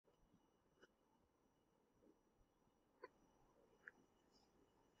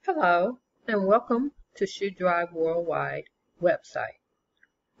Hello, and welcome to Shoe Drive Worldwide website.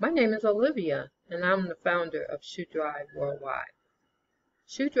 My name is Olivia, and I'm the founder of Shoe Drive Worldwide.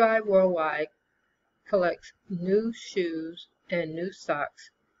 Shoe Drive Worldwide collects new shoes and new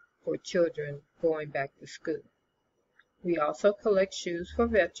socks for children going back to school. We also collect shoes for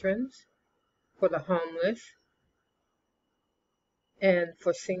veterans, for the homeless, and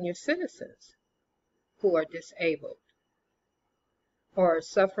for senior citizens who are disabled or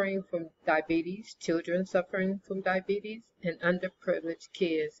suffering from diabetes, children suffering from diabetes, and underprivileged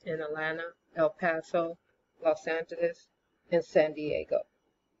kids in Atlanta, El Paso, Los Angeles, and San Diego.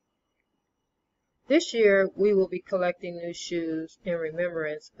 This year, we will be collecting new shoes in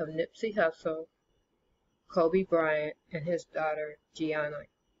remembrance of Nipsey Hussle, Kobe Bryant, and his daughter, Gianna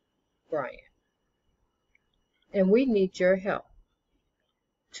Bryant. And we need your help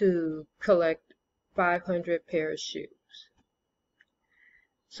to collect 500 pairs of shoes.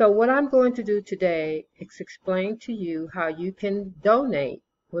 So what I'm going to do today is explain to you how you can donate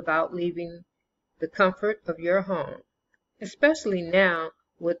without leaving the comfort of your home, especially now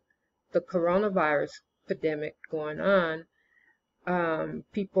with the coronavirus pandemic going on.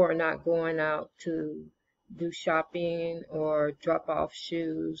 People are not going out to do shopping or drop off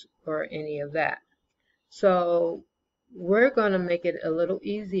shoes or any of that. So we're going to make it a little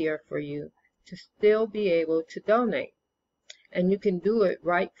easier for you to still be able to donate. And you can do it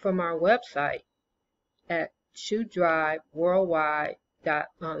right from our website at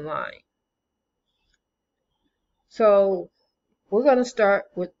shoedriveworldwide.online. So we're going to start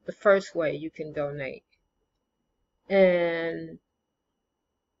with the first way you can donate. And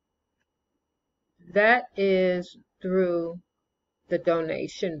that is through the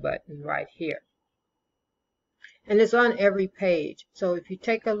donation button right here. And it's on every page. So if you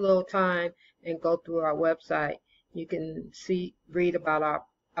take a little time and go through our website, you can read about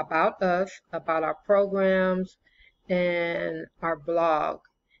us, about our programs, and our blog,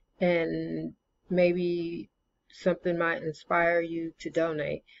 and maybe something might inspire you to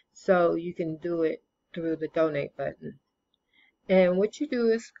donate. So you can do it through the donate button. And what you do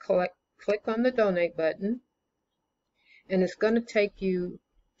is click on the donate button, and it's going to take you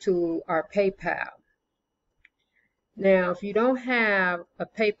to our PayPal. Now, if you don't have a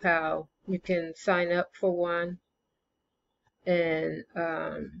PayPal, you can sign up for one. And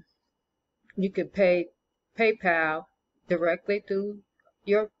you could pay PayPal directly through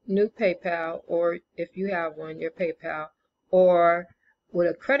your new PayPal, or if you have one, your PayPal, or with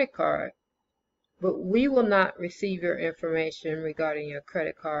a credit card. But we will not receive your information regarding your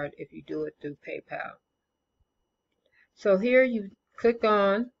credit card if you do it through PayPal. So here you click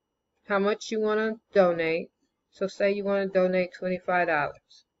on how much you want to donate. So say you want to donate $25.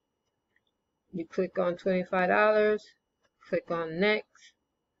 You click on $25. Click on next,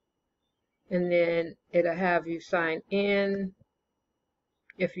 and then it'll have you sign in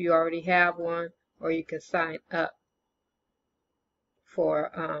if you already have one, or you can sign up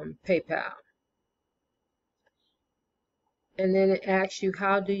for PayPal. And then it asks you,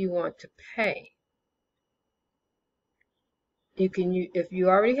 how do you want to pay? You can if you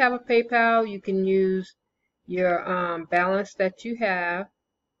already have a PayPal, you can use your balance that you have,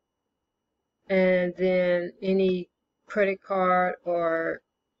 and then any credit card or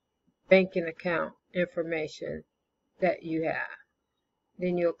banking account information that you have.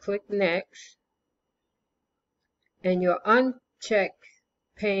 Then you'll click next, and you'll uncheck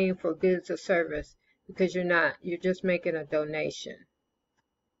paying for goods or service because you're just making a donation.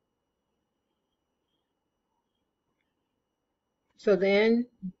 So then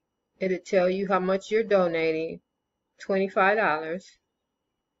it'll tell you how much you're donating, $25,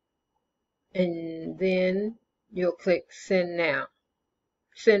 and then you'll click send now,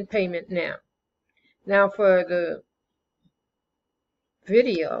 send payment now. Now for the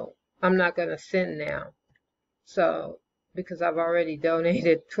video, I'm not going to send now, so because I've already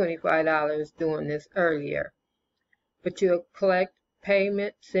donated $25 doing this earlier. But you'll collect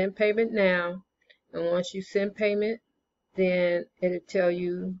payment, send payment now, and once you send payment, then it'll tell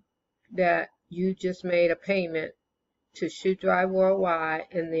you that you just made a payment to Shoe Drive Worldwide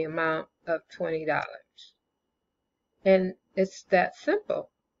in the amount of $20. And it's that simple.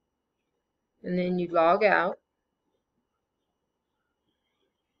 And then you log out,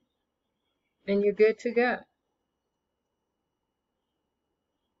 and you're good to go.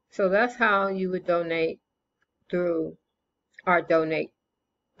 So that's how you would donate through our donate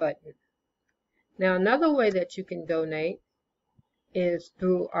button. Now another way that you can donate is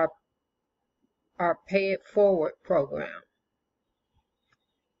through our Pay It Forward program.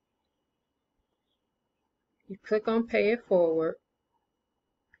 You click on Pay It Forward,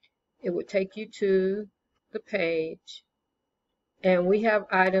 it would take you to the page, and we have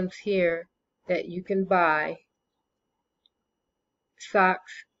items here that you can buy,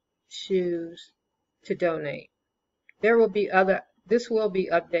 socks, shoes, to donate. There will be this will be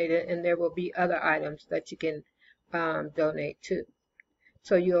updated, and there will be other items that you can donate to.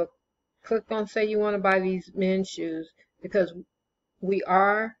 So you'll click on, say you want to buy these men's shoes, because we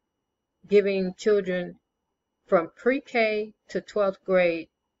are giving children from pre-K to 12th grade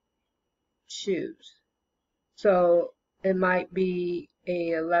shoes. So it might be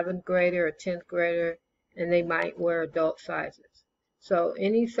a 11th grader or 10th grader, and they might wear adult sizes. So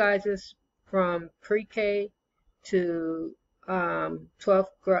any sizes from pre-K to 12th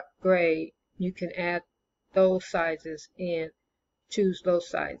grade, you can add those sizes and choose those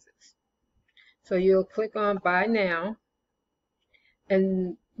sizes. So you'll click on Buy Now,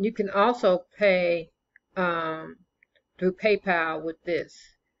 and you can also pay through PayPal with this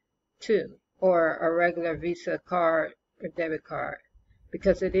too, or a regular Visa card or debit card,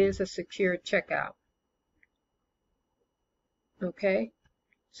 because it is a secure checkout. Okay,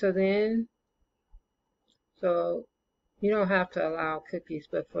 so you don't have to allow cookies,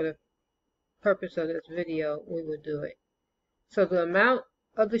 but for the purpose of this video, we will do it. So the amount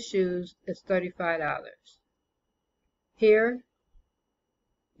of the shoes is $35. Here,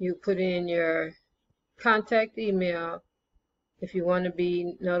 you put in your contact email if you want to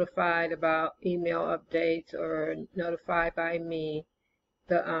be notified about email updates or notified by me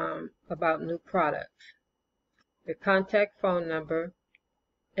about new products, the contact phone number,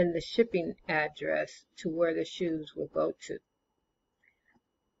 and the shipping address to where the shoes will go to.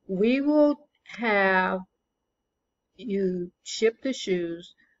 We will have you ship the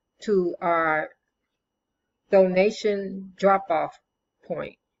shoes to our donation drop-off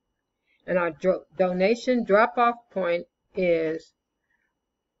point. And our donation drop-off point is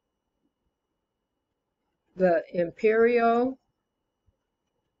the Imperial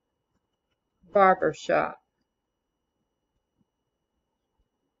Barbershop.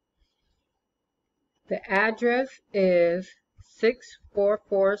 The address is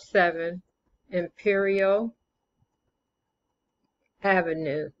 6447 Imperial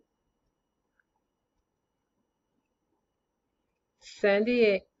Avenue, San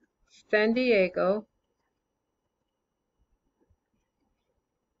Diego,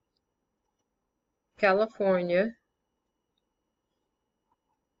 California,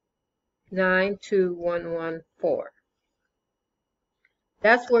 92114.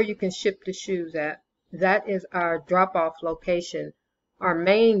 That's where you can ship the shoes at. That is our drop-off location, our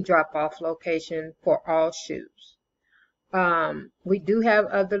main drop-off location for all shoes. We do have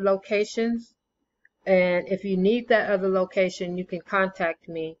other locations, and if you need that other location, you can contact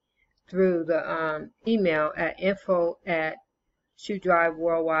me through the email at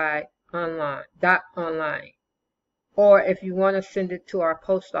info@shoedriveworldwide.online. Or if you want to send it to our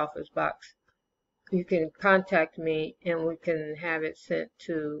post office box, you can contact me and we can have it sent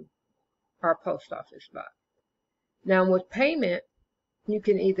to our post office box. Now with payment, you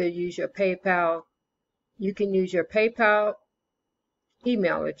can either use your PayPal,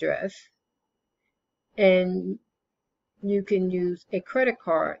 email address, and you can use a credit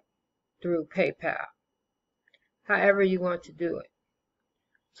card through PayPal, however you want to do it.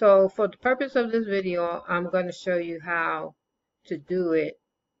 So for the purpose of this video, I'm going to show you how to do it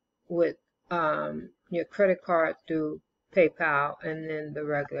with your credit card through PayPal, and then the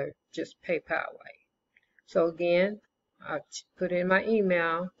regular just PayPal way. So again, I'll put in my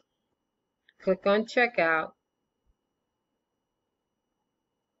email, click on checkout,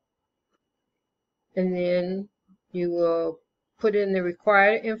 and then you will put in the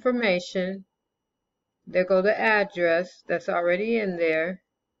required information. There go the address that's already in there,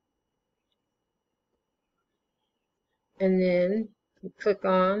 and then you click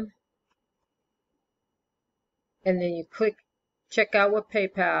on, and then you click check out with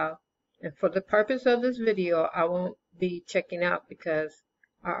PayPal. And for the purpose of this video, I won't be checking out because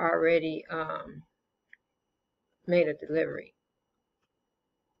I already made a delivery.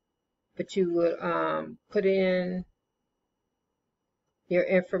 But you would put in your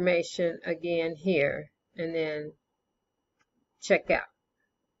information again here, and then check out.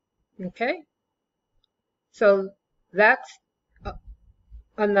 Okay, so that's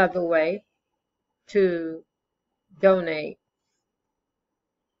another way to donate.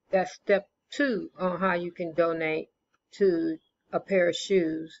 That's step 2 on how you can donate to a pair of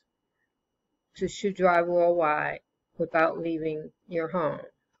shoes to Shoe Drive Worldwide without leaving your home.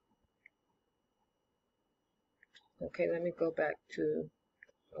 Okay, let me go back to,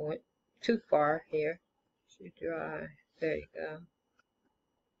 I went too far here. Shoe Drive, there you go.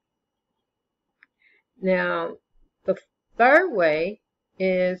 Now, the third way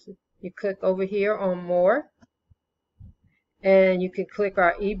is you click over here on More, and you can click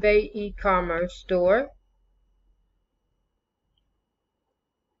our eBay e-commerce store.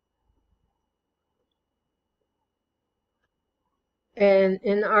 And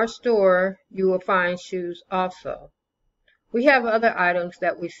in our store, you will find shoes also. We have other items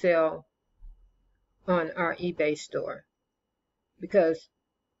that we sell on our eBay store because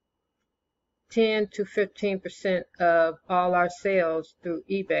 10 to 15% of all our sales through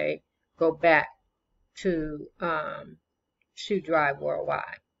eBay go back to Shoe Drive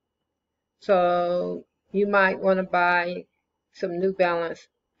Worldwide. So you might want to buy some New Balance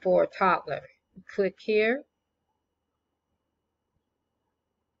for a toddler. Click here.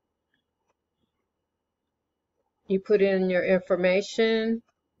 You put in your information.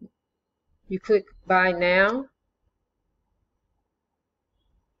 You click Buy Now.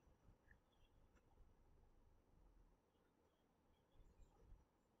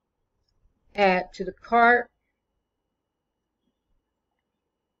 Add to the cart.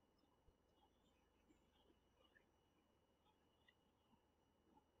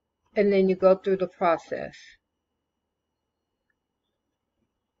 And then you go through the process.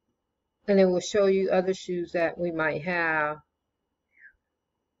 And it will show you other shoes that we might have,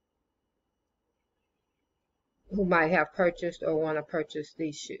 who might have purchased or want to purchase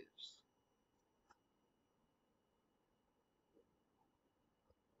these shoes.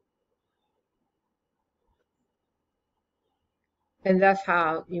 And that's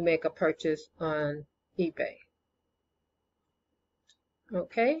how you make a purchase on eBay.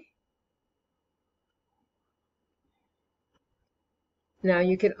 Okay? Now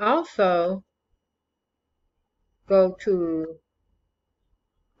you can also go to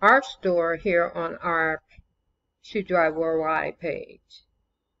our store here on our Shoe Drive Worldwide page,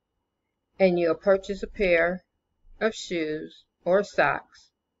 and you'll purchase a pair of shoes or socks.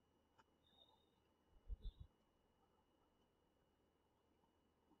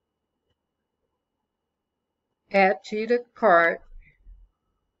 Add to the cart,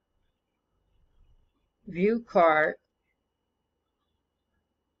 view cart,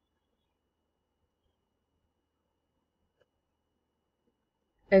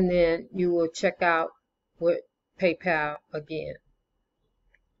 and then you will check out with PayPal again.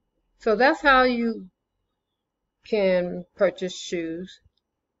 So that's how you can purchase shoes.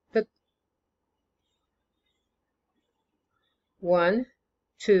 The 1,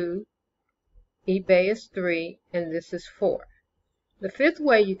 2, eBay is 3, and this is 4. The 5th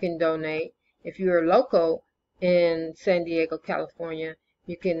way you can donate, if you're local in San Diego, California,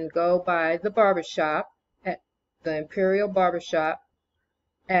 you can go by the barbershop at the Imperial Barbershop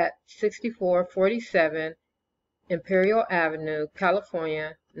at 6447 Imperial Avenue,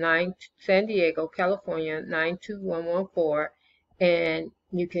 California, San Diego, California, 92114, and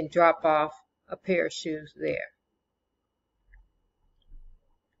you can drop off a pair of shoes there.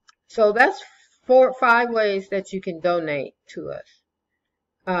 So that's 4 or 5 ways that you can donate to us.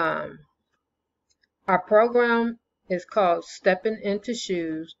 Our program is called Stepp'n Into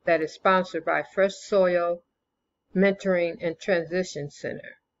Shoes, that is sponsored by Fresh Soil Mentoring and Transition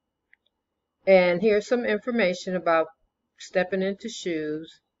Center. And here's some information about Stepp'n Into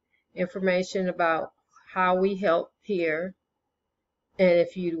Shoes, information about how we help here, and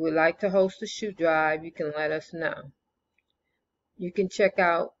if you would like to host a shoe drive, you can let us know. You can check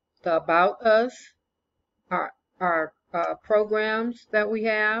out the About Us, our programs that we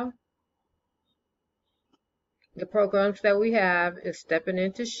have. The programs that we have is Stepp'n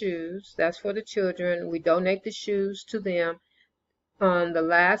Into Shoes. That's for the children. We donate the shoes to them on the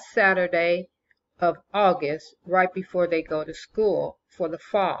last Saturday of August, right before they go to school for the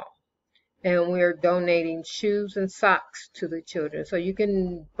fall. And we're donating shoes and socks to the children. So you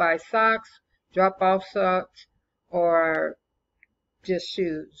can buy socks, drop off socks, or just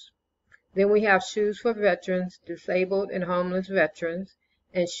shoes. Then we have shoes for veterans, disabled and homeless veterans,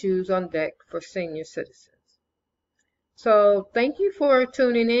 and shoes on deck for senior citizens. So thank you for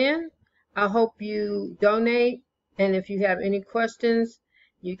tuning in. I hope you donate, and if you have any questions,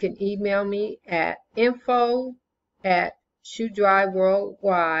 you can email me at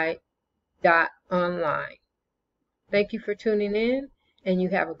info@shoedriveworldwide.online. Thank you for tuning in, and you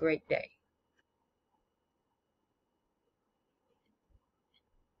have a great day.